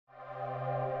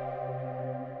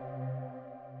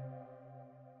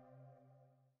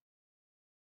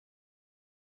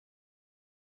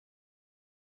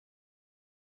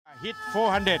hit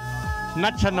 400.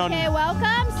 National. Okay,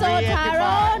 welcome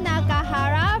Sotaro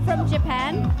Nagahara from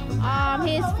Japan.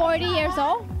 He's 40 years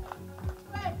old.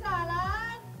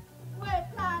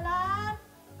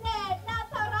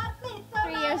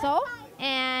 3 years old,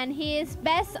 and his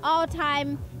best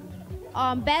all-time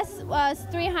best was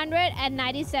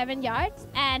 397 yards,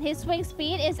 and his swing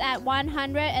speed is at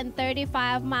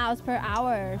 135 miles per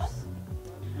hour.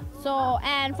 So,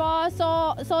 and for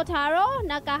Sotaro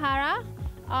Nagahara,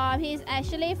 he's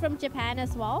actually from Japan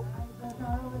as well.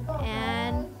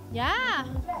 And yeah,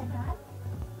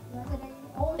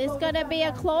 it's gonna be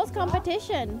a close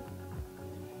competition.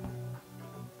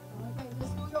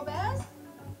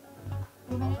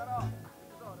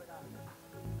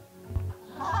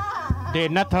 The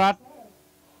Natharat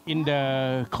in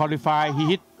the qualify, he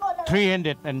hit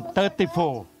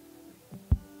 334.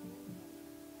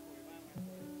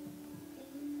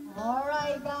 All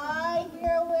right, guys,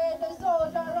 here with the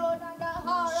Sotaro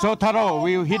Nagahara. Sotaro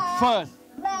will hit first.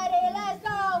 Ready, let's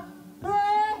go. 3,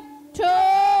 2,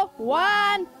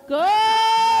 1,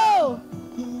 go!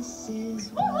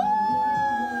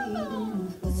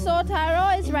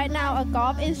 Sotaro is right now a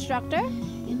golf instructor,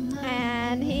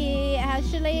 and he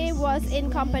actually was in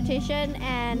competition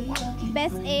and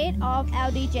best 8 of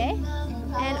LDJ,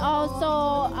 and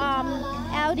also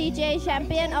LDJ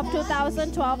champion of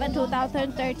 2012 and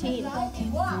 2013.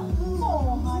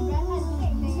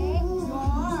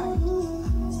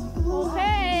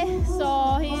 Okay,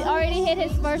 so he already hit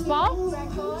his first ball.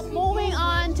 Moving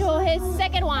on to his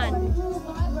second one.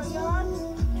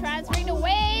 Transferring the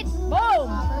weight. Boom!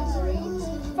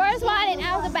 First one in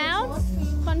out of bounds.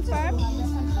 Confirmed.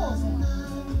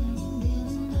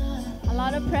 A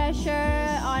lot of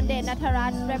pressure on the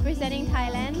Natharat representing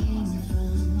Thailand.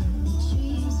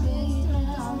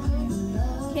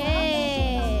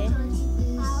 Okay.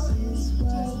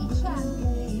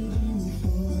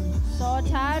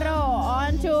 Sotaro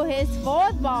on to his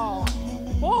fourth ball.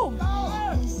 Boom!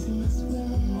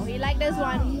 Oh, he liked this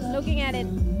one. Looking at it.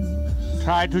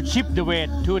 Try to chip the weight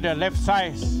to the left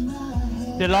side.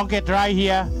 The longest right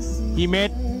here, he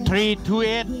made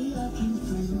 328.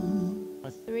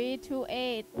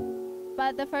 328.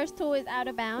 But the first 2 is out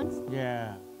of bounds.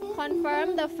 Yeah.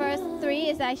 Confirm the first 3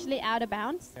 is actually out of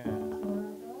bounds. Yeah.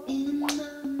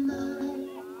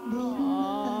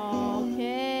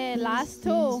 Okay, last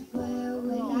 2.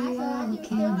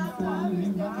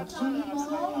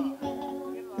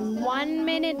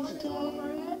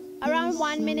 Around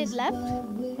 1 minute left.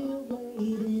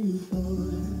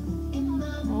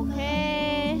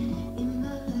 Okay.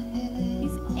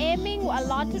 He's aiming a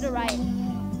lot to the right.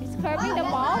 He's curving the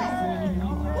ball.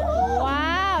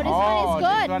 Wow, this one is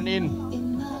good. This one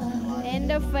In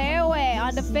the fairway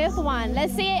on the 5th one.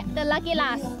 Let's see the lucky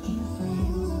last.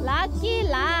 Lucky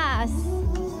last.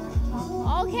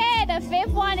 Okay, the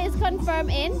 5th one is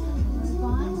confirmed in.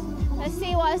 Let's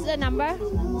see what's the number.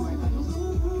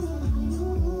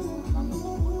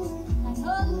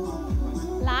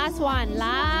 Last one.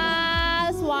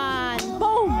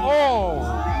 Boom!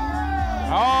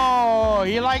 Oh,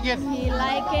 he like it. He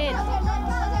like it.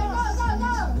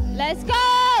 Let's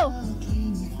go!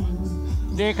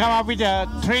 They come up with a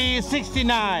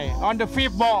 369 on the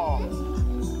 5th ball.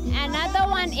 Another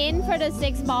one in for the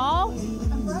 6th ball.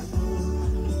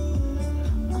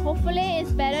 Hopefully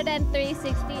it's better than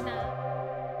 369.